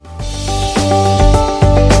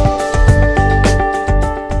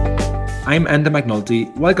I'm Enda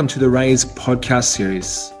McNulty. Welcome to the Rise podcast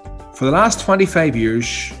series. For the last 25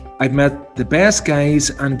 years, I've met the best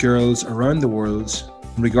guys and girls around the world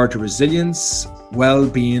in regard to resilience,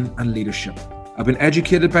 well-being and leadership. I've been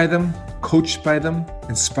educated by them, coached by them,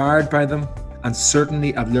 inspired by them, and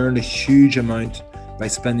certainly I've learned a huge amount by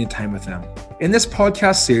spending time with them. In this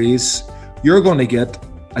podcast series, you're going to get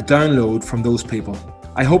a download from those people.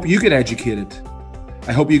 I hope you get educated.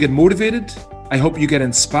 I hope you get motivated. I hope you get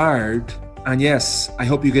inspired. And yes, I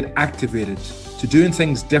hope you get activated to doing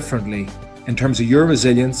things differently in terms of your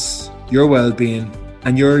resilience, your well-being,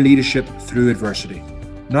 and your leadership through adversity.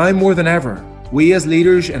 Now more than ever, we as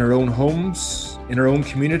leaders in our own homes, in our own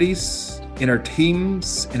communities, in our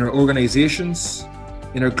teams, in our organizations,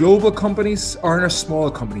 in our global companies, or in our small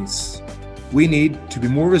companies, we need to be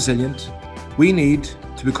more resilient, we need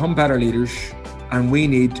to become better leaders, and we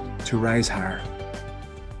need to rise higher.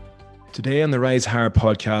 Today on the Rise Higher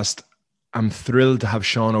podcast, I'm thrilled to have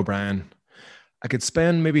Sean O'Brien. I could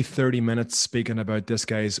spend maybe 30 minutes speaking about this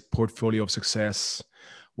guy's portfolio of success,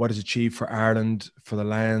 what he's achieved for Ireland, for the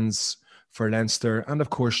Lions, for Leinster, and of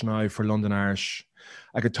course now for London Irish.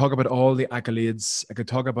 I could talk about all the accolades. I could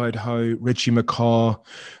talk about how Richie McCaw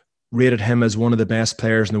rated him as one of the best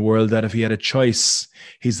players in the world, that if he had a choice,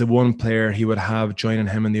 he's the one player he would have joining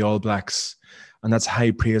him in the All Blacks. And that's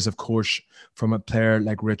high praise, of course, from a player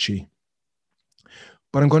like Richie.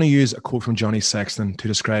 But I'm going to use a quote from Johnny Sexton to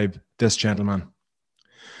describe this gentleman.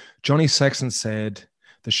 Johnny Sexton said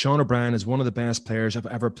that Sean O'Brien is one of the best players I've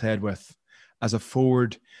ever played with. As a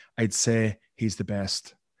forward, I'd say he's the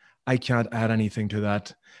best. I can't add anything to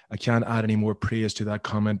that. I can't add any more praise to that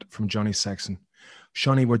comment from Johnny Sexton.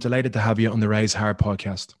 Shawnee, we're delighted to have you on the Rise Higher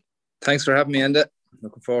podcast. Thanks for having me, Enda.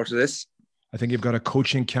 Looking forward to this. I think you've got a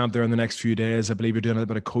coaching camp there in the next few days. I believe you're doing a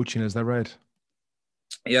bit of coaching. Is that right?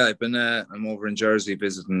 Yeah, I've been. I'm over in Jersey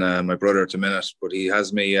visiting my brother at the minute, but he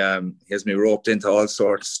has me roped into all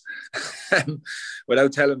sorts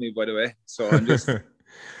without telling me, by the way. So I'm just.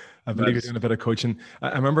 I believe you're doing a bit of coaching. I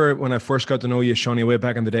remember when I first got to know you, Shawnee, way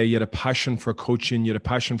back in the day, you had a passion for coaching. You had a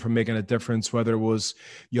passion for making a difference, whether it was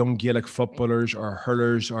young Gaelic footballers or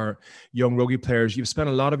hurlers or young rugby players. You've spent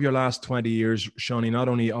a lot of your last 20 years, Shawnee, not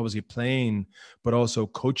only obviously playing, but also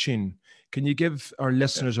coaching. Can you give our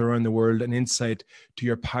listeners around the world an insight to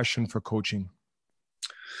your passion for coaching?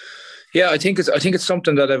 Yeah, I think it's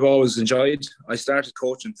something that I've always enjoyed. I started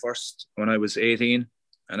coaching first when I was 18,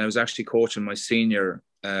 and I was actually coaching my senior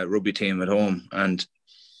rugby team at home. And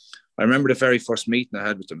I remember the very first meeting I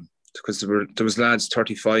had with them, because there was lads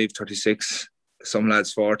 35, 36, some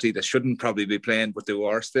lads 40 that shouldn't probably be playing, but they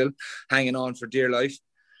were still hanging on for dear life.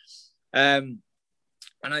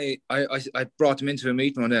 And I brought them into a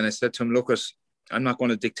meeting one day and I said to him, look, I'm not going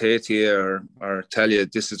to dictate to you or tell you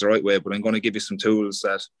this is the right way, but I'm going to give you some tools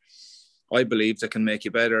that I believe that can make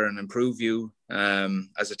you better and improve you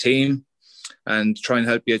as a team and try and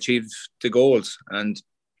help you achieve the goals. And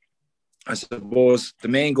I suppose the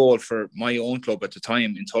main goal for my own club at the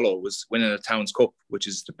time in Tullow was winning a Towns Cup, which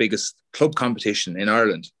is the biggest club competition in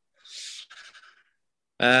Ireland.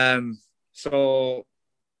 So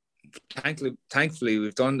thankfully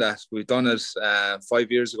we've done that. We've done it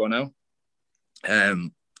 5 years ago now.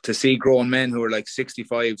 To see grown men who are like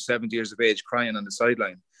 65, 70 years of age crying on the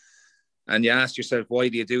sideline. And you ask yourself, why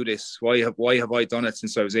do you do this? Why have I done it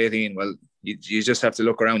since I was 18? Well, you just have to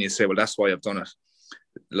look around and you say, well, that's why I've done it.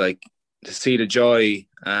 Like, to see the joy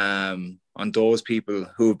on those people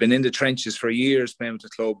who have been in the trenches for years playing with the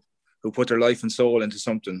club, who put their life and soul into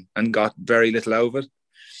something and got very little out of it.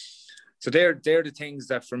 So they're the things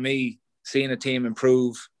that, for me, seeing a team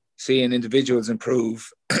improve, seeing individuals improve,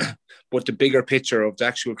 but the bigger picture of the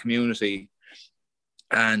actual community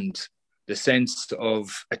and the sense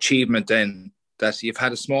of achievement then, that you've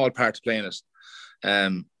had a small part to play in it.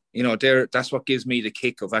 That's what gives me the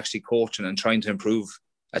kick of actually coaching and trying to improve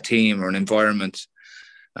a team or an environment.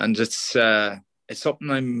 And it's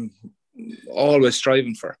something I'm always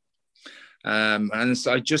striving for. And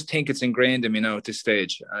I just think it's ingrained in me now at this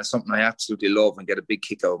stage. Something I absolutely love and get a big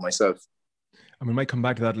kick out of myself. And we might come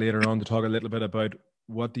back to that later on to talk a little bit about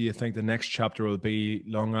what do you think the next chapter will be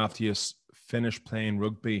long after you finish playing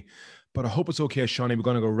rugby. But I hope it's okay, Shawnee. We're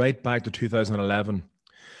going to go right back to 2011.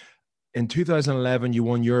 In 2011, you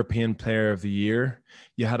won European Player of the Year.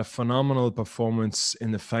 You had a phenomenal performance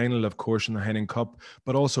in the final, of course, in the Heineken Cup,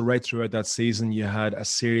 but also right throughout that season, you had a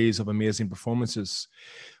series of amazing performances.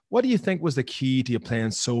 What do you think was the key to you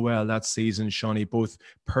playing so well that season, Shawnee, both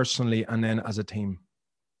personally and then as a team?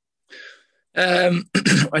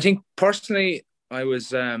 I think personally, I was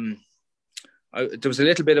there was a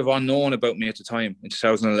little bit of unknown about me at the time in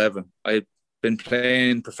 2011. I been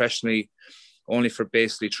playing professionally only for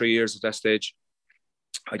basically 3 years at that stage.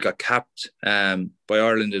 I got capped by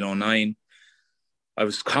Ireland in 2009. I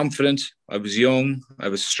was confident, I was young, I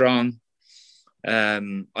was strong.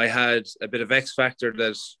 I had a bit of X factor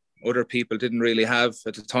that other people didn't really have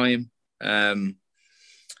at the time. And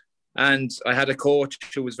I had a coach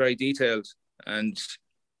who was very detailed and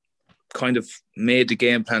kind of made the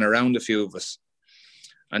game plan around a few of us.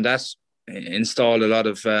 And that installed a lot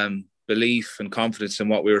of belief and confidence in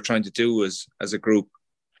what we were trying to do as a group.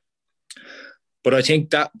 But I think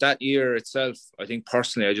that year itself, I think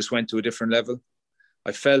personally, I just went to a different level.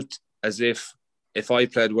 I felt as if I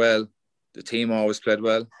played well, the team always played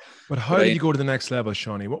well. But how did you go to the next level,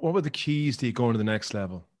 Seanie? What were the keys to you going to the next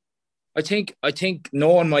level? I think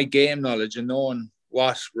knowing my game knowledge and knowing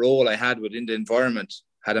what role I had within the environment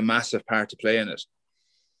had a massive part to play in it.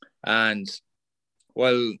 And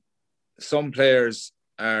while some players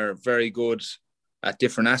are very good at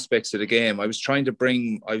different aspects of the game, I was trying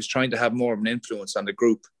to have more of an influence on the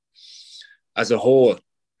group as a whole.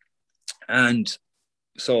 And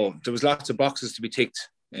so there was lots of boxes to be ticked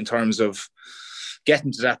in terms of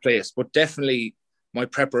getting to that place. But definitely my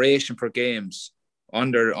preparation for games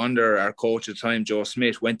under our coach at the time, Joe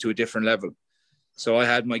Smith, went to a different level. So I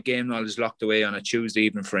had my game knowledge locked away on a Tuesday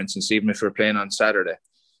evening, for instance, even if we were playing on Saturday.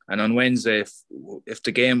 And on Wednesday, if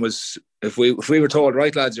the game was, if we were told,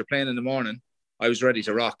 right, lads, you're playing in the morning, I was ready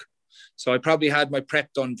to rock. So I probably had my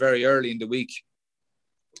prep done very early in the week.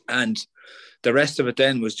 And the rest of it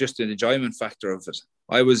then was just an enjoyment factor of it.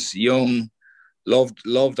 I was young, loved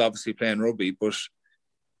obviously playing rugby, but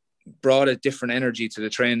brought a different energy to the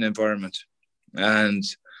training environment. And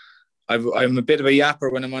I'm a bit of a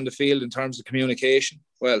yapper when I'm on the field in terms of communication.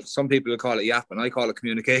 Well, some people will call it yapping. I call it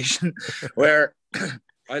communication, where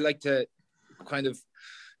I like to kind of,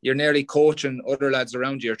 you're nearly coaching other lads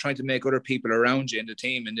around you. You're trying to make other people around you in the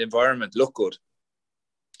team, in the environment, look good.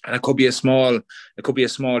 And it could be a small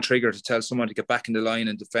trigger to tell someone to get back in the line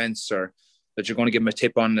in defence, or that you're going to give them a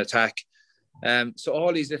tip on an attack. So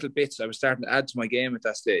all these little bits I was starting to add to my game at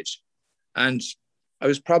that stage. And I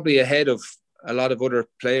was probably ahead of a lot of other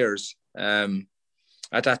players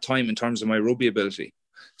at that time in terms of my rugby ability.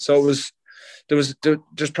 So there's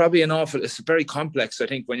probably it's very complex, I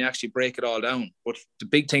think, when you actually break it all down. But the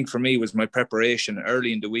big thing for me was my preparation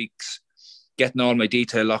early in the weeks, getting all my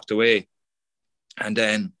detail locked away. And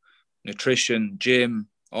then nutrition, gym,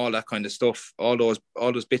 all that kind of stuff, all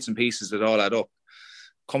those bits and pieces that all add up.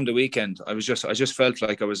 Come the weekend, I just felt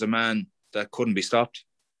like I was a man that couldn't be stopped.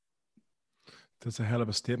 That's a hell of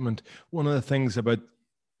a statement. One of the things about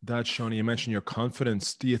that, Seanie, you mentioned your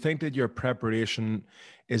confidence. Do you think that your preparation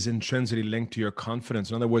is intrinsically linked to your confidence?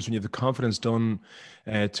 In other words, when you have the confidence done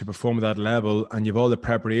to perform at that level, and you have all the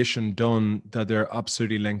preparation done, that they're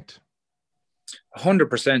absolutely linked?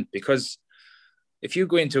 100%, because if you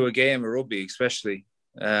go into a game of rugby, especially,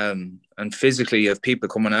 and physically you have people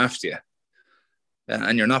coming after you,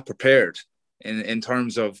 and you're not prepared in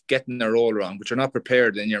terms of getting their role wrong, but you're not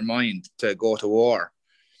prepared in your mind to go to war,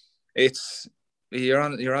 you're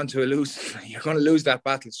on to a lose. You're going to lose that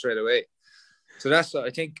battle straight away. So that's,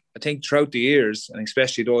 I think throughout the years, and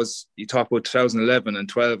especially those, you talk about 2011 and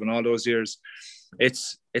 12 and all those years,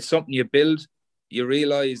 it's something you build. You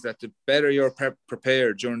realize that the better you're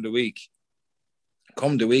prepared during the week,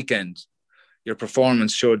 come the weekend, your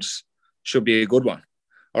performance should be a good one,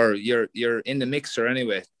 or you're in the mixer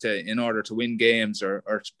anyway in order to win games or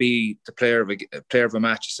to be the player of a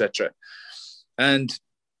match, etc. And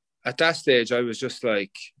at that stage, I was just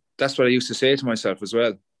like, that's what I used to say to myself as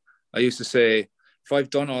well. I used to say, if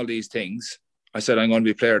I've done all these things, I said, I'm going to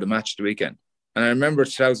be player of the match the weekend. And I remember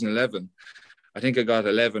 2011, I think I got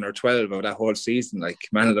 11 or 12 of that whole season, like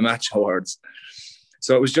man of the match awards.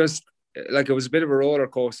 So it was just like, it was a bit of a roller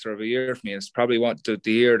coaster of a year for me. It's probably the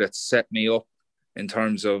year that set me up in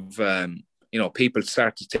terms of, people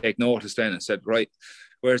started to take notice then and said, right,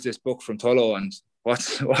 where's this book from Tullow, and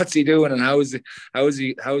what's he doing, and how is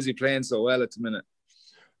he playing so well at the minute?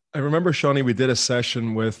 I remember, Seanie, we did a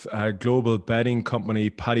session with a global betting company,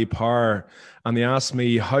 Paddy Power, and they asked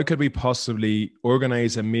me, how could we possibly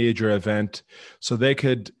organize a major event so they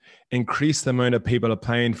could increase the amount of people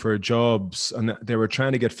applying for jobs? And they were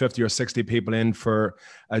trying to get 50 or 60 people in for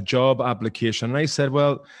a job application. And I said,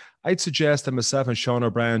 well, I'd suggest that myself and Sean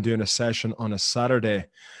O'Brien doing a session on a Saturday.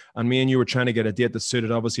 And me and you were trying to get a date that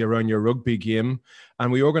suited obviously around your rugby game.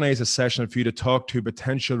 And we organized a session for you to talk to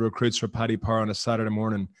potential recruits for Paddy Power on a Saturday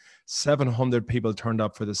morning. 700 people turned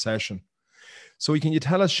up for the session. So can you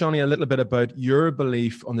tell us, Seanie, a little bit about your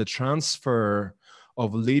belief on the transfer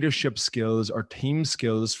of leadership skills or team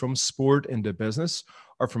skills from sport into business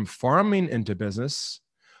or from farming into business.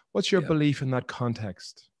 What's your belief in that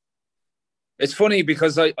context? It's funny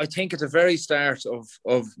because I think at the very start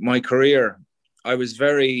of my career, I was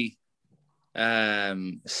very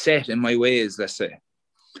set in my ways, let's say.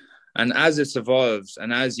 And as it's evolved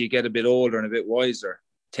and as you get a bit older and a bit wiser,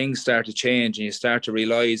 things start to change and you start to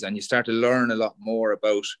realize and you start to learn a lot more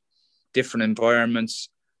about different environments,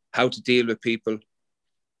 how to deal with people,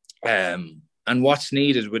 and what's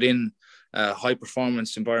needed within a high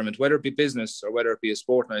performance environment, whether it be business or whether it be a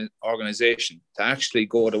sport organization, to actually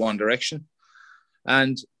go to one direction.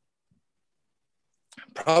 And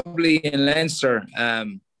probably in Leinster,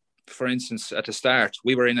 for instance, at the start,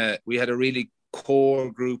 we had a really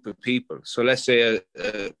core group of people. So let's say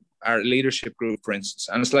our leadership group, for instance,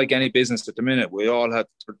 and it's like any business at the minute,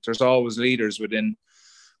 there's always leaders within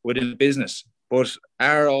business, but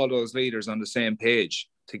are all those leaders on the same page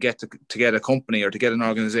to get a company or to get an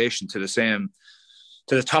organization to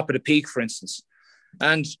the top of the peak, for instance?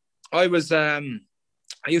 And I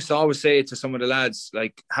used to always say to some of the lads,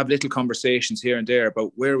 like, have little conversations here and there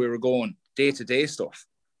about where we were going, day-to-day stuff,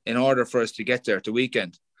 in order for us to get there to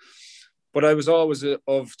weekend. But I was always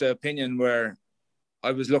of the opinion where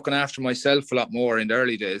I was looking after myself a lot more in the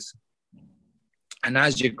early days. And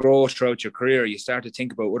as you grow throughout your career, you start to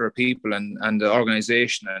think about other people and the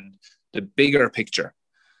organization and the bigger picture.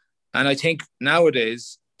 And I think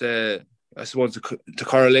nowadays, the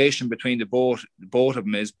correlation between the both of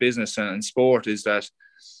them is business and sport, is that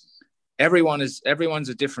everyone's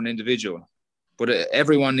a different individual, but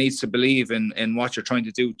everyone needs to believe in what you're trying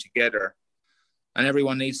to do together, and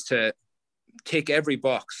everyone needs to tick every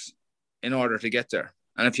box in order to get there.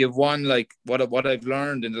 And if you've one, like what I've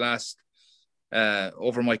learned in the last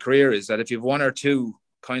over my career, is that if you've one or two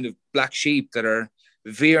kind of black sheep that are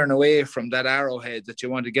veering away from that arrowhead that you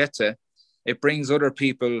want to get to, it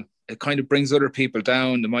kind of brings other people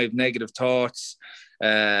down. They might have negative thoughts.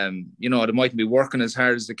 They mightn't be working as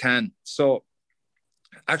hard as they can. So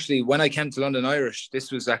actually, when I came to London Irish,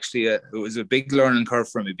 this was actually it was a big learning curve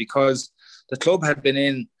for me, because the club had been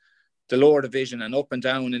in the lower division and up and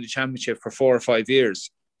down in the championship for 4 or 5 years.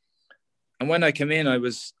 And when I came in, I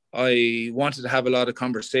wanted to have a lot of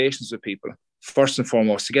conversations with people, first and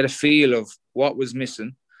foremost, to get a feel of what was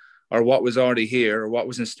missing, or what was already here, or what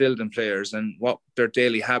was instilled in players, and what their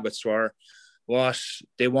daily habits were, what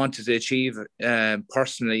they wanted to achieve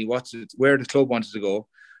personally, where the club wanted to go.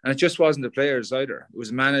 And it just wasn't the players either. It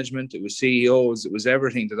was management, it was CEOs, it was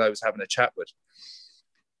everything that I was having a chat with.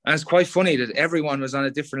 And it's quite funny that everyone was on a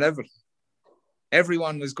different level.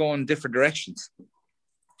 Everyone was going different directions.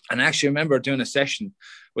 And I actually remember doing a session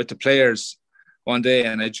with the players one day,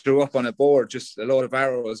 and I drew up on a board just a load of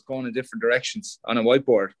arrows going in different directions on a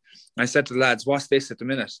whiteboard. And I said to the lads, what's this at the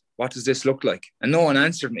minute? What does this look like? And no one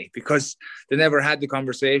answered me, because they never had the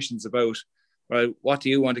conversations about, right, what do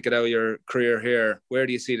you want to get out of your career here? Where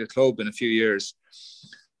do you see the club in a few years?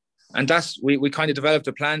 And we kind of developed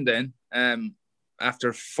a plan then,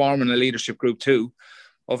 after forming a leadership group too,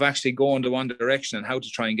 of actually going to one direction and how to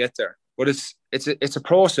try and get there. But it's a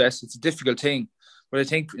process. It's a difficult thing. But I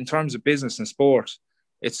think in terms of business and sport,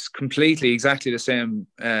 it's completely exactly the same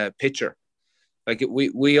picture. Like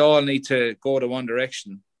we all need to go to one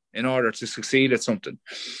direction in order to succeed at something.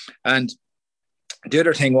 And the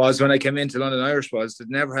other thing was, when I came into London Irish, was they'd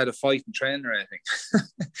never had a fight in training or anything,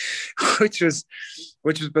 which was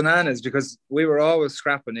bananas, because we were always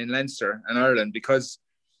scrapping in Leinster and Ireland because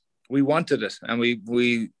we wanted it, and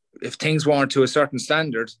we if things weren't to a certain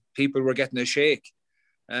standard, people were getting a shake.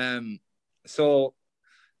 So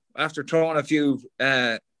after throwing a few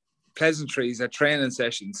pleasantries at training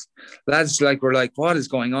sessions, lads were like, what is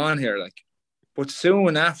going on here? But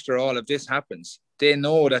soon after all of this happens, they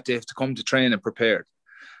know that they have to come to training prepared.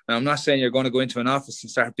 And I'm not saying you're going to go into an office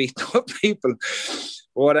and start beating up people.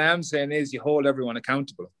 But what I am saying is you hold everyone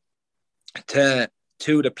accountable to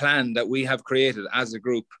the plan that we have created as a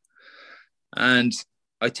group. And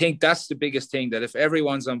I think that's the biggest thing, that if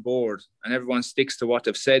everyone's on board and everyone sticks to what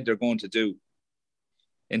they've said they're going to do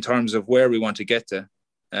in terms of where we want to get to,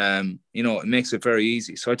 it makes it very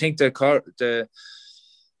easy. So I think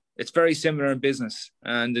it's very similar in business.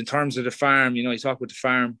 And in terms of the farm, you talk about the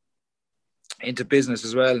farm into business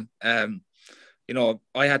as well. I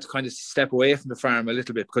had to kind of step away from the farm a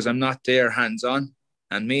little bit because I'm not there hands-on.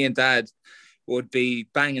 And me and Dad would be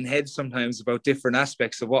banging heads sometimes about different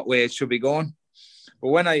aspects of what way it should be going.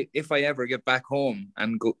 But if I ever get back home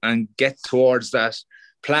and go and get towards that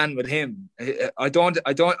plan with him, I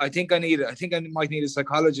think I might need a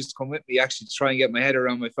psychologist to come with me actually to try and get my head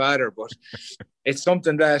around my father. But it's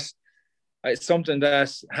something that it's something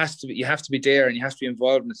that you have to be there and you have to be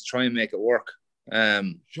involved in it to try and make it work.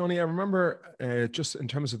 Johnny, I remember just in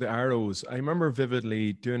terms of the arrows, I remember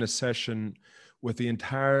vividly doing a session with the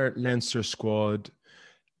entire Leinster squad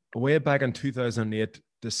way back in 2008,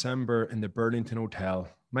 December, in the Burlington Hotel.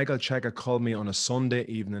 Michael Cheika called me on a Sunday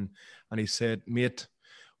evening and he said, mate,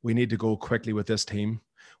 we need to go quickly with this team.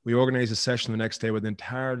 We organized a session the next day with the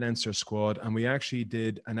entire Leinster squad, and we actually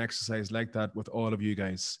did an exercise like that with all of you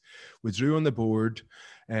guys. We drew on the board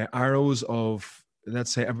arrows of,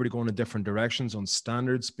 let's say, everybody going in different directions on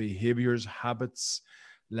standards, behaviors, habits,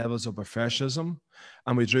 levels of professionalism.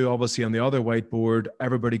 And we drew, obviously, on the other whiteboard,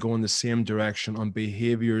 everybody going the same direction on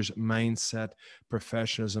behaviors, mindset,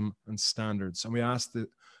 professionalism, and standards. And we asked the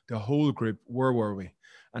whole group, where were we?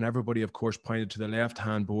 And everybody, of course, pointed to the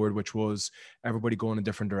left-hand board, which was everybody going in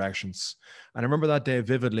different directions. And I remember that day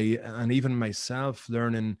vividly, and even myself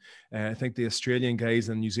learning, I think the Australian guys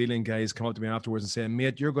and New Zealand guys come up to me afterwards and say,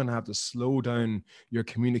 mate, you're going to have to slow down your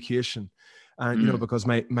communication. And, you know, because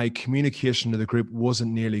my communication to the group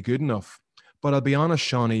wasn't nearly good enough. But I'll be honest,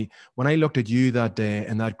 Seanie, when I looked at you that day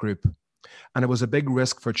in that group, and it was a big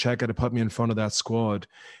risk for Cheika to put me in front of that squad,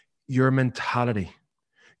 your mentality,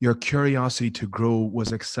 your curiosity to grow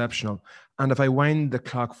was exceptional. And if I wind the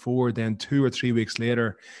clock forward then 2 or 3 weeks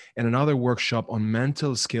later in another workshop on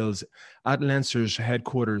mental skills at Leinster's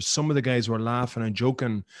headquarters, some of the guys were laughing and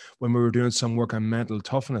joking when we were doing some work on mental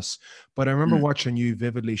toughness. But I remember watching you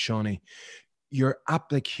vividly, Seanie, your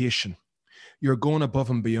application, you're going above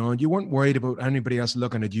and beyond. You weren't worried about anybody else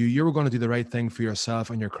looking at you. You were going to do the right thing for yourself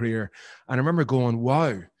and your career. And I remember going,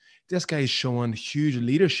 wow, this guy's showing huge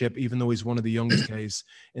leadership, even though he's one of the youngest guys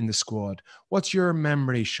in the squad. What's your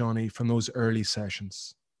memory, Seanie, from those early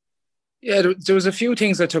sessions? Yeah, there was a few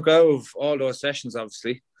things I took out of all those sessions,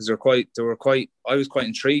 obviously, because I was quite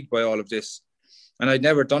intrigued by all of this, and I'd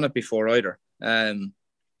never done it before either. My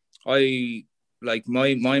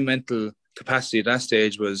mental capacity at that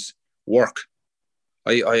stage was work.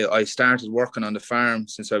 I started working on the farm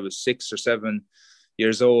since I was 6 or 7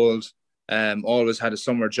 years old. Always had a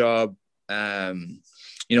summer job.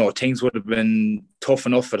 You know, things would have been tough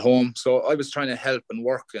enough at home. So I was trying to help and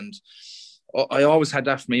work. And I always had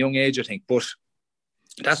that from a young age, I think. But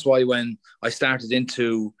that's why when I started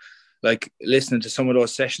into like listening to some of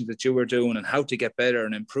those sessions that you were doing and how to get better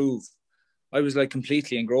and improve, I was like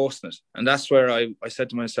completely engrossed in it. And that's where I said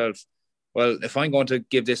to myself, well, if I'm going to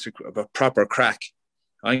give this a proper crack,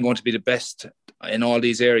 I'm going to be the best in all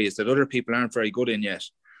these areas that other people aren't very good in yet.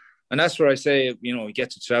 And that's where I say, you know, we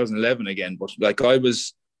get to 2011 again. But like I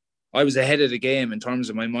was ahead of the game in terms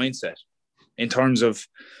of my mindset, in terms of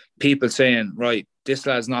people saying, right, this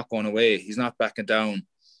lad's not going away. He's not backing down.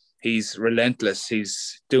 He's relentless.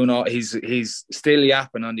 He's doing all. He's still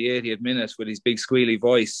yapping on the 80th minute with his big squealy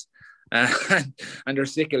voice, and they're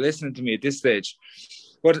sick of listening to me at this stage.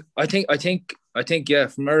 But I think, yeah,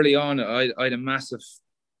 from early on, I had a massive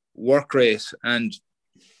work rate. And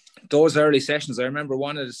those early sessions, I remember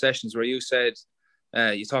one of the sessions where you said,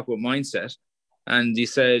 you talk about mindset, and you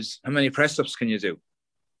said, how many press-ups can you do?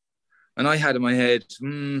 And I had in my head, how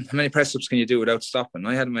many press-ups can you do without stopping?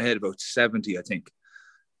 I had in my head about 70, I think,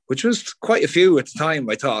 which was quite a few at the time,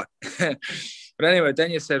 I thought. But anyway,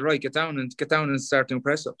 then you said, right, get down and start doing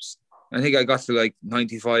press-ups. I think I got to like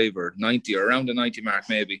 95 or 90 or around the 90 mark,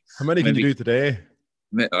 maybe. How many can you do today?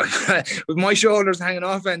 With my shoulders hanging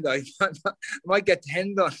off, and I might get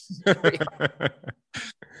 10 done.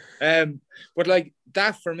 But like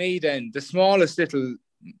that for me, then the smallest little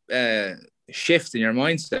shift in your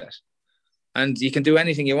mindset, and you can do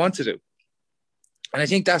anything you want to do. And I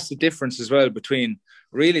think that's the difference as well between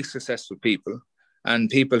really successful people and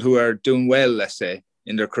people who are doing well, let's say,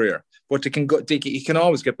 in their career. But you can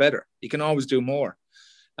always get better. You can always do more.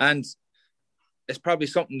 And it's probably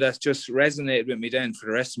something that's just resonated with me then for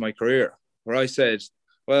the rest of my career, where I said,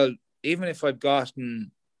 well, even if I've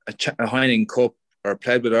gotten a Heineken Cup or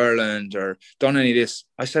played with Ireland or done any of this,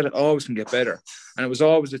 I said I always can get better. And it was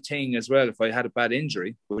always a thing as well, if I had a bad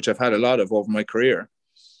injury, which I've had a lot of over my career,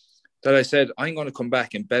 that I said, I'm going to come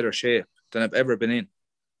back in better shape than I've ever been in.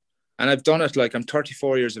 And I've done it. Like, I'm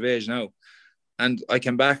 34 years of age now. And I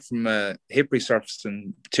came back from hip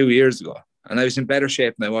resurfacing 2 years ago. And I was in better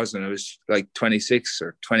shape than I was when I was like 26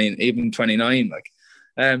 or 20, even 29.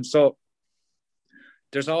 So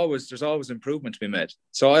there's always improvement to be made.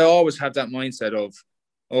 So I always have that mindset of,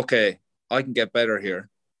 okay, I can get better here,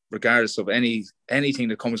 regardless of anything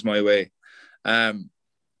that comes my way. And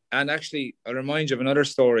actually, I'll remind you of another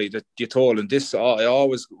story that you told, and this I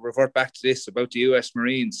always revert back to this about the US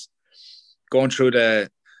Marines going through the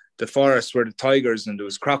forest where the tigers and there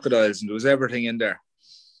was crocodiles and there was everything in there.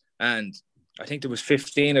 And I think there was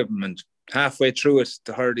 15 of them, and halfway through it,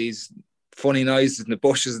 they heard these funny noises in the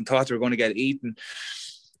bushes and thought they were going to get eaten.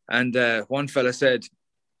 And one fella said,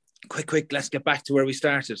 quick, let's get back to where we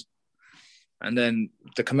started. And then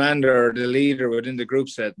the commander or the leader within the group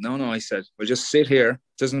said, no, I said, we'll just sit here.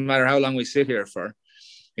 It doesn't matter how long we sit here for.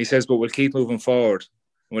 He says, but we'll keep moving forward.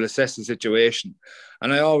 We'll assess the situation.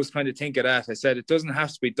 And I always kind of think of that. I said, it doesn't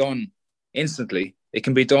have to be done instantly. It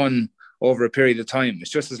can be done over a period of time.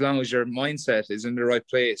 It's just as long as your mindset is in the right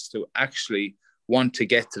place to actually want to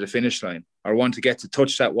get to the finish line or want to get to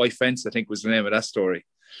touch that white fence, I think was the name of that story.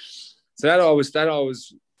 So that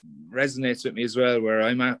always resonates with me as well, where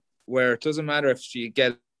I'm at, where it doesn't matter if you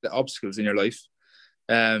get the obstacles in your life.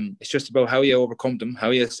 It's just about how you overcome them,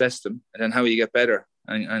 how you assess them, and then how you get better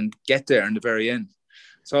and get there in the very end.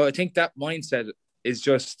 So I think that mindset is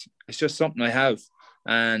just something I have.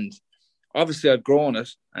 And obviously I've grown it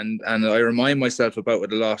and I remind myself about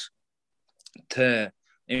it a lot to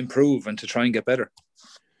improve and to try and get better.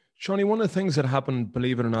 Seanie, one of the things that happened,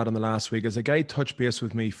 believe it or not, in the last week is a guy touched base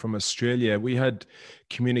with me from Australia. We had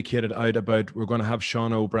communicated out about we're going to have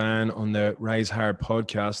Sean O'Brien on the Rise Hard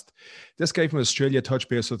podcast. This guy from Australia touched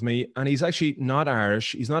base with me, and he's actually not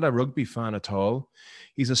Irish. He's not a rugby fan at all.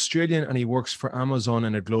 He's Australian, and he works for Amazon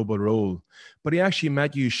in a global role. But he actually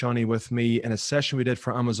met you, Seanie, with me in a session we did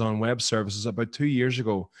for Amazon Web Services about 2 years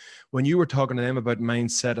ago, when you were talking to them about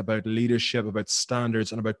mindset, about leadership, about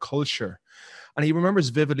standards, and about culture. And he remembers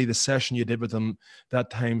vividly the session you did with him that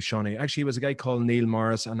time, Seanie. Actually, it was a guy called Neil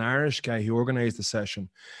Morris, an Irish guy who organized the session.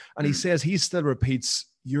 And he says he still repeats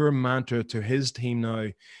your mantra to his team now.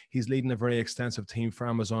 He's leading a very extensive team for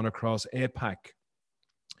Amazon across APAC.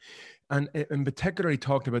 And in particular, he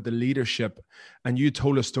talked about the leadership. And you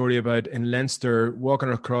told a story about in Leinster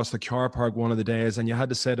walking across the car park one of the days, and you had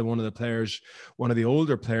to say to one of the players, one of the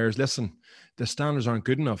older players, listen, the standards aren't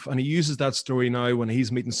good enough. And he uses that story now when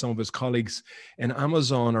he's meeting some of his colleagues in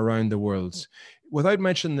Amazon around the world. Without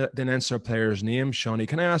mentioning the Leinster player's name, Seanie,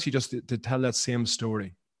 can I ask you just to tell that same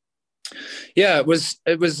story? Yeah, it was.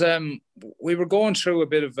 We were going through a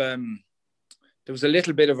bit of. There was a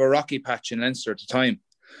little bit of a rocky patch in Leinster at the time,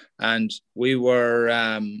 and we were.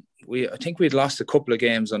 I think we'd lost a couple of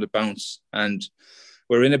games on the bounce, and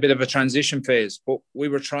we're in a bit of a transition phase. But we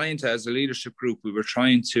were trying to, as a leadership group, we were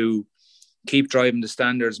trying to keep driving the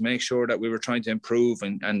standards, make sure that we were trying to improve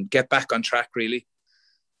and get back on track, really.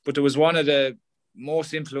 But there was one of the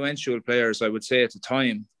most influential players, I would say, at the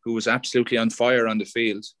time, who was absolutely on fire on the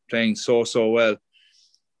field, playing so well.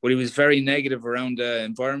 But he was very negative around the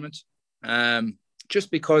environment, just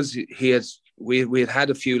because we had had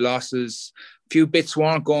a few losses, a few bits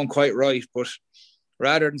weren't going quite right. But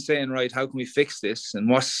rather than saying, right, how can we fix this, and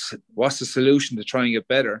what's the solution to try and get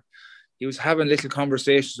better, he was having little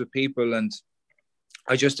conversations with people, and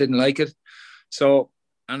I just didn't like it. So,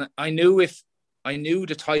 and I knew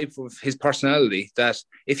the type of his personality, that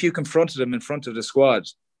if you confronted him in front of the squad,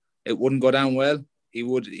 it wouldn't go down well. He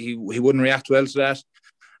wouldn't react well to that.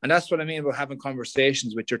 And that's what I mean about having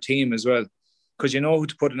conversations with your team as well, because you know who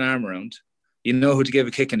to put an arm around, you know who to give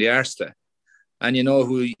a kick in the arse to, and you know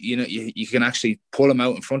who you can actually pull him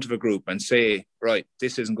out in front of a group and say, right,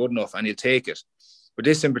 this isn't good enough, and he'll take it. But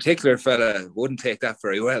this in particular fella wouldn't take that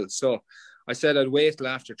very well. So I said I'd wait till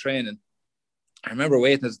after training. I remember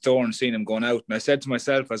waiting at the door and seeing him going out. And I said to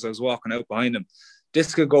myself as I was walking out behind him,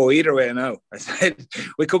 this could go either way now. I said,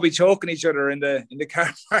 we could be choking each other in the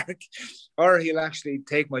car park, or he'll actually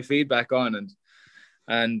take my feedback on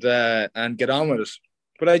and get on with it.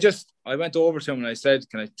 But I went over to him and I said,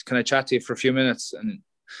 can I chat to you for a few minutes? And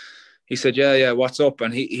he said, yeah, what's up?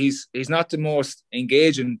 And he's not the most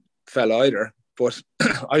engaging fella either, but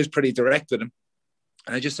I was pretty direct with him.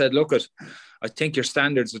 And I just said, look, I think your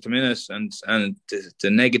standards at the minute and the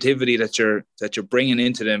negativity that you're bringing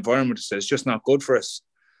into the environment is just not good for us.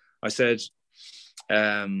 I said,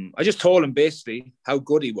 I just told him basically how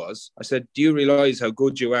good he was. I said, do you realize how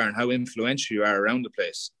good you are and how influential you are around the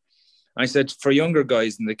place? And I said, for younger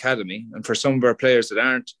guys in the academy and for some of our players that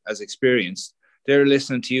aren't as experienced, they're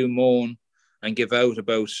listening to you moan and give out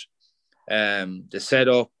about the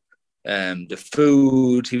setup, the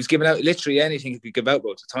food. He was giving out literally anything he could give out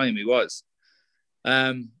about the time he was.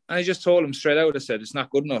 And I just told him straight out, I said, it's not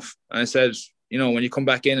good enough. And I said, when you come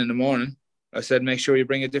back in the morning, I said, make sure you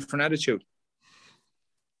bring a different attitude.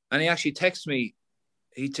 And he actually texted me.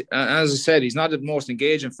 As I said, he's not the most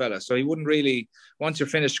engaging fella, so he wouldn't really, once you're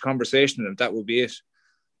finished the conversation with him, that would be it.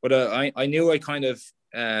 But I knew I kind of,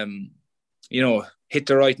 hit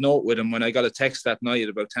the right note with him when I got a text that night at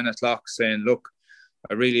about 10 o'clock saying, look,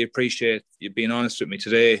 I really appreciate you being honest with me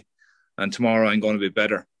today, and tomorrow I'm going to be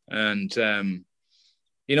better. And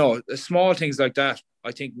The small things like that,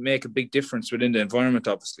 I think, make a big difference within the environment,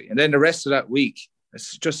 obviously. And then the rest of that week, it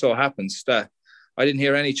just so happens that I didn't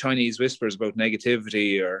hear any Chinese whispers about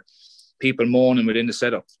negativity or people moaning within the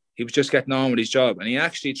setup. He was just getting on with his job, and he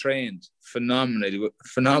actually trained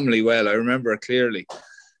phenomenally well. I remember it clearly.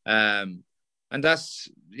 And that's,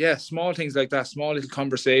 small things like that, small little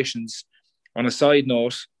conversations on a side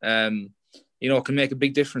note, can make a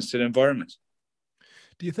big difference to the environment.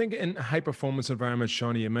 Do you think in high performance environments,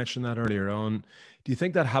 Seanie, you mentioned that earlier on, do you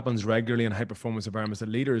think that happens regularly in high performance environments, that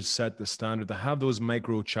leaders set the standard, to have those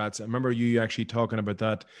micro chats? I remember you actually talking about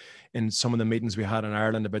that in some of the meetings we had in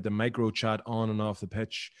Ireland, about the micro chat on and off the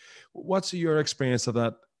pitch. What's your experience of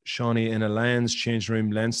that, Seanie, in a Lions change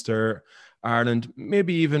room, Leinster, Ireland,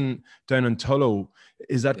 maybe even down in Tullow?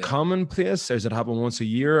 Is that commonplace? Does it happen once a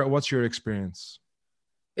year? Or what's your experience?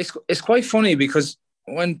 It's quite funny, because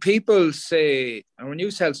when people say, and when you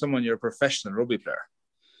tell someone you're a professional rugby player,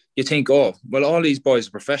 you think, oh, well, all these boys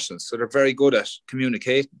are professionals, so they're very good at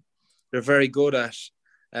communicating. They're very good at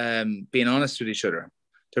being honest with each other.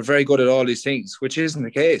 They're very good at all these things, which isn't the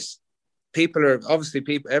case.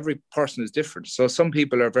 Every person is different. So some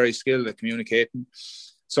people are very skilled at communicating.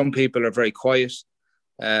 Some people are very quiet.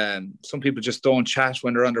 Some people just don't chat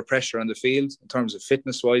when they're under pressure on the field, in terms of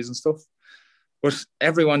fitness-wise and stuff. But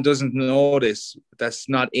everyone doesn't know this. That's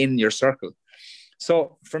not in your circle.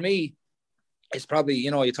 So for me, it's probably,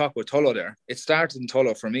 you talk about Tullow there. It started in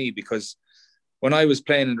Tullow for me, because when I was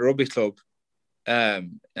playing in the rugby club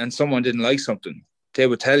and someone didn't like something, they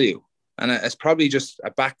would tell you. And it's probably just a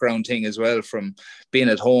background thing as well, from being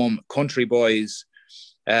at home, country boys.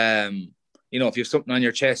 If you have something on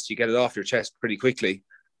your chest, you get it off your chest pretty quickly,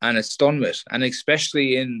 and it's done with. And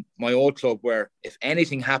especially in my old club, where if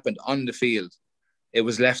anything happened on the field, it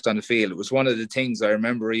was left on the field. It was one of the things I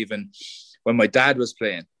remember, even when my dad was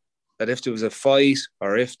playing, that if there was a fight,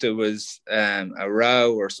 or if there was a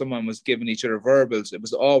row, or someone was giving each other verbals, it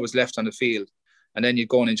was always left on the field, and then you'd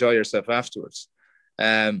go and enjoy yourself afterwards.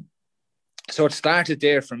 So it started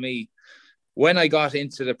there for me. When I got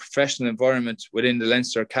into the professional environment within the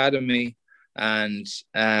Leinster Academy, and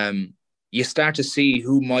you start to see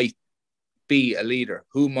who might be a leader,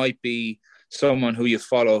 who might be someone who you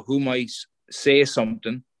follow, who might say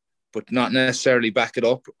something but not necessarily back it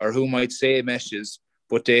up, or who might say messages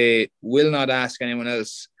but they will not ask anyone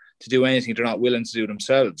else to do anything they're not willing to do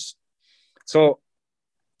themselves. So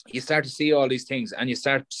you start to see all these things, and you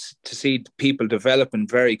start to see people developing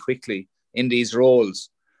very quickly in these roles.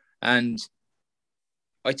 And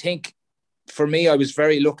I think for me, I was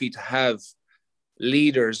very lucky to have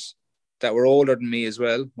leaders that were older than me as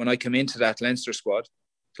well when I came into that Leinster squad,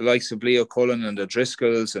 the likes of Leo Cullen and the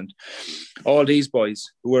Driscolls and all these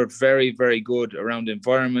boys who were very, very good around the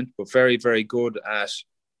environment, but very, very good at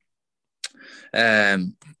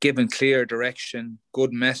giving clear direction,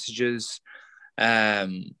 good messages,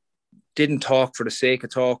 didn't talk for the sake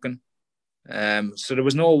of talking. So there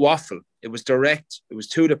was no waffle. It was direct. It was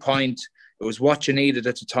to the point. It was what you needed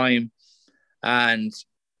at the time. And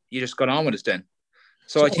you just got on with it then.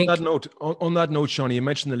 So I think on that note, Seanie, you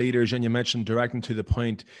mentioned the leaders and you mentioned directing to the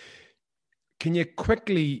point. Can you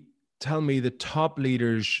quickly tell me the top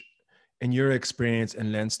leaders in your experience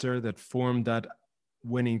in Leinster that formed that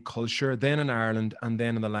winning culture, then in Ireland and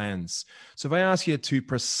then in the Lions? So if I ask you to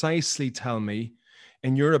precisely tell me,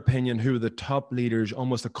 in your opinion, who are the top leaders,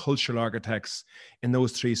 almost the cultural architects in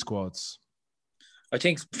those three squads? I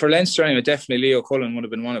think for Leinster, anyway, definitely Leo Cullen would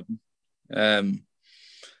have been one of them.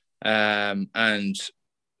 And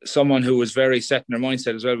someone who was very set in their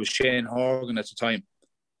mindset as well was Shane Horgan at the time.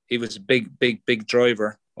 He was a big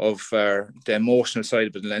driver of the emotional side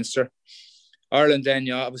of it in Leinster. Ireland then,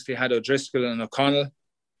 you obviously had O'Driscoll and O'Connell.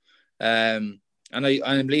 And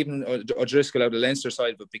I'm leaving O'Driscoll out of the Leinster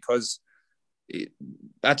side, but because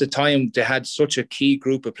at the time they had such a key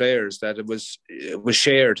group of players that it was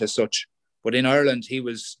shared as such. But in Ireland, he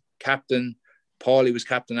was captain. Paulie was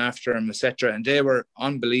captain after him, etc. And they were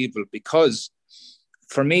unbelievable because,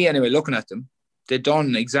 for me anyway, looking at them, they'd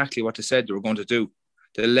done exactly what they said they were going to do.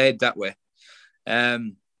 They led that way.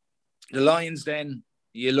 The Lions then,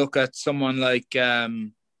 you look at someone like,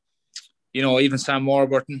 even Sam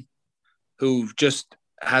Warburton, who just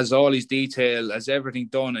has all his detail, has everything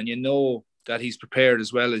done, and you know that he's prepared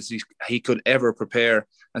as well as he could ever prepare.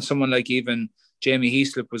 And someone like even Jamie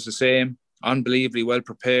Heaslip was the same, unbelievably well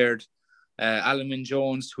prepared. Alan Wynne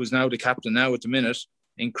Jones, who's now the captain now at the minute,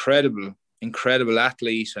 incredible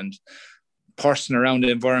athlete and person around the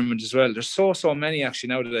environment as well. There's so many actually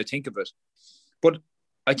now that I think of it. But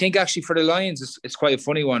I think actually for the Lions, it's quite a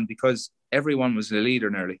funny one because everyone was a leader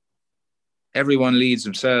nearly. Everyone leads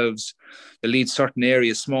themselves. They lead certain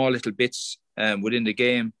areas, small little bits within the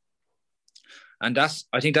game. And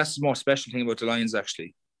I think that's the most special thing about the Lions,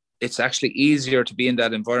 actually. It's actually easier to be in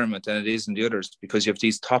that environment than it is in the others, because you have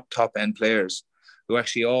these top end players who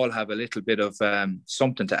actually all have a little bit of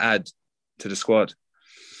something to add to the squad.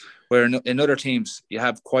 Where in other teams, you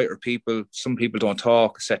have quieter people, some people don't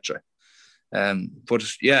talk, etc. But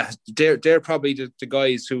yeah, they're probably the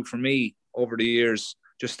guys who, for me, over the years,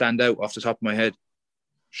 just stand out off the top of my head.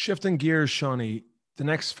 Shifting gears, Seanie, the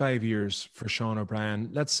next 5 years for Sean O'Brien,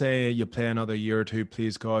 let's say you play another year or two,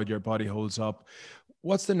 please God, your body holds up.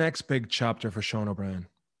 What's the next big chapter for Sean O'Brien?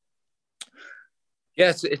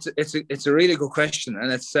 Yeah, it's a really good question,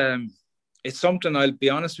 and it's something, I'll be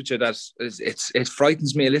honest with you, that it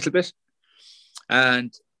frightens me a little bit.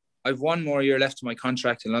 And I've one more year left of my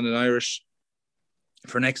contract in London Irish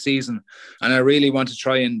for next season, and I really want to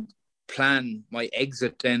try and plan my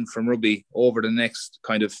exit then from rugby over the next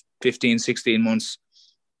kind of 15, 16 months.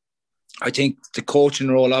 I think the coaching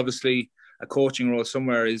role, obviously, a coaching role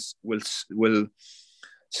somewhere will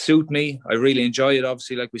suit me. I really enjoy it.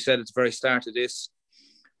 Obviously, like we said at the very start of this,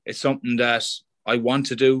 it's something that I want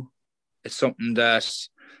to do. It's something that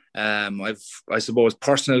I've, I suppose,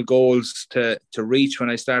 personal goals to reach when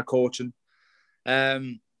I start coaching.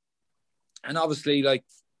 And obviously, like,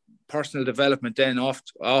 personal development then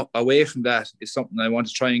away from that is something I want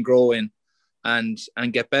to try and grow in and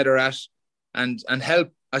get better at, and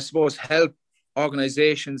help, I suppose, help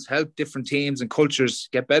organizations, help different teams and cultures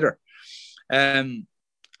get better. And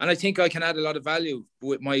I think I can add a lot of value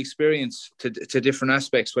with my experience to different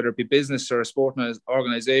aspects, whether it be business or a sport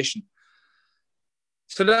organization.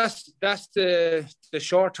 So that's the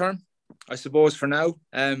short term, I suppose, for now.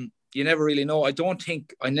 You never really know.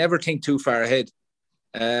 I never think too far ahead,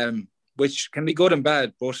 which can be good and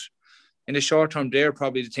bad. But in the short term, they're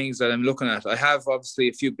probably the things that I'm looking at. I have obviously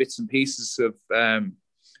a few bits and pieces of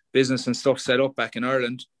business and stuff set up back in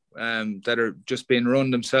Ireland that are just being run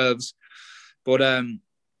themselves. But I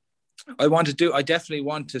definitely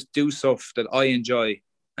want to do stuff that I enjoy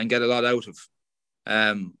and get a lot out of.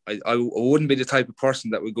 I wouldn't be the type of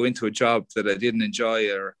person that would go into a job that I didn't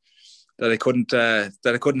enjoy, or that I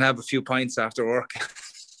couldn't have a few pints after work.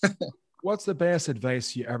 What's the best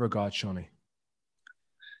advice you ever got, Seanie?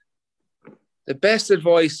 The best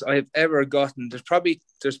advice I've ever gotten,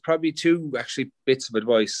 there's probably two actually bits of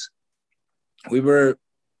advice. We were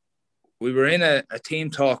in a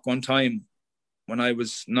team talk one time when I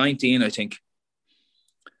was 19, I think.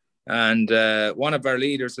 And one of our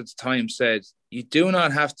leaders at the time said, you do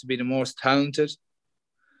not have to be the most talented,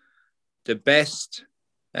 the best,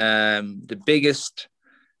 the biggest,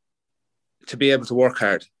 to be able to work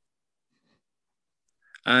hard.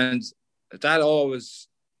 And that always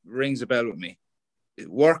rings a bell with me.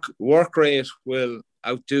 Work rate will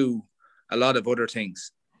outdo a lot of other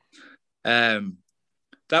things. That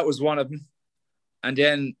was one of them. And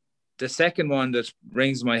then the second one that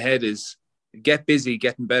rings in my head is get busy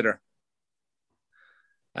getting better.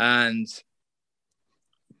 And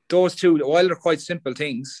those two, while they're quite simple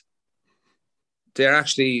things, they're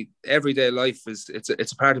actually everyday life. It's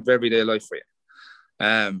a part of everyday life for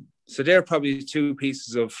you. So they're probably two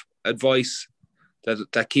pieces of advice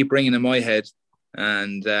that keep ringing in my head,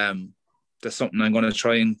 and that's something I'm going to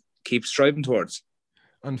try and keep striving towards.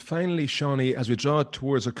 And finally, Seanie, as we draw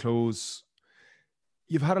towards a close,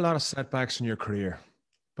 you've had a lot of setbacks in your career,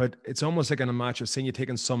 but it's almost like in a match, I've seen you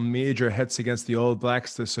taking some major hits against the All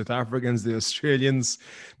Blacks, the South Africans, the Australians,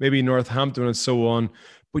 maybe Northampton and so on,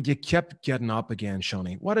 but you kept getting up again,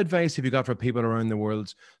 Seanie. What advice have you got for people around the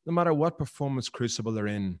world, no matter what performance crucible they're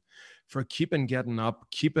in, for keeping getting up,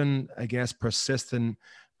 keeping, I guess, persistent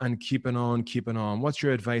and keeping on? What's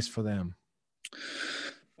your advice for them?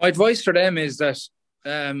 My advice for them is that,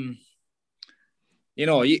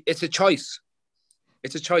 it's a choice.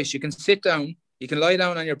 It's a choice. You can sit down, you can lie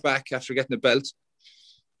down on your back after getting the belt,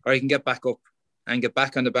 or you can get back up and get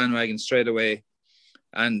back on the bandwagon straight away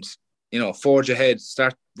and, forge ahead,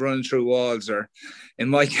 start running through walls, or in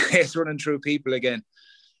my case, running through people again.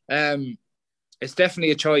 It's definitely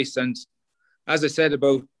a choice. And as I said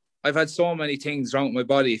I've had so many things wrong with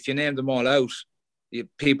my body. If you name them all out,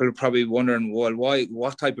 people are probably wondering, well,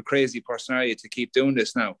 what type of crazy person are you to keep doing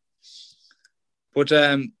this now? But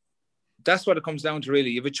that's what it comes down to, really.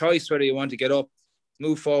 You have a choice whether you want to get up,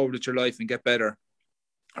 move forward with your life and get better,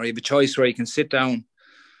 or you have a choice where you can sit down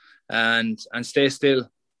and stay still,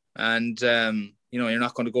 and you're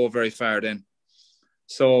not going to go very far then.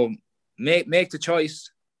 So make the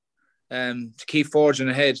choice to keep forging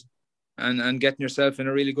ahead and getting yourself in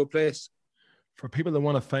a really good place. For people that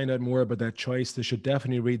want to find out more about that choice, they should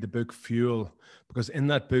definitely read the book Fuel, because in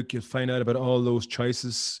that book, you'll find out about all those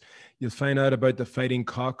choices. You'll find out about the Fighting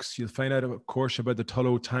Cocks. You'll find out, of course, about the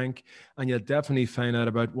Tullow tank. And you'll definitely find out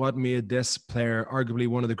about what made this player arguably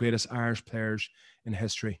one of the greatest Irish players in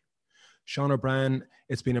history. Sean O'Brien,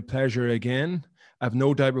 it's been a pleasure again. I've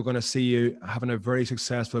no doubt we're going to see you having a very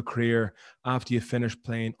successful career after you finish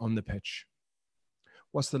playing on the pitch.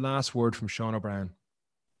 What's the last word from Sean O'Brien?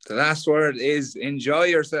 The last word is enjoy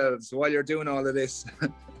yourselves while you're doing all of this.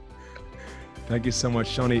 Thank you so much,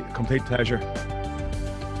 Shawnee. Complete pleasure.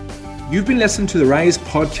 You've been listening to the Rise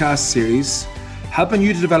podcast series, helping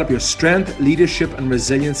you to develop your strength, leadership, and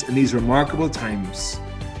resilience in these remarkable times.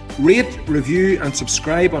 Rate, review, and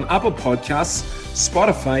subscribe on Apple Podcasts,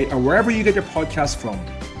 Spotify, or wherever you get your podcasts from.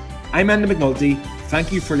 I'm Andy McNulty.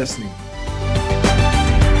 Thank you for listening.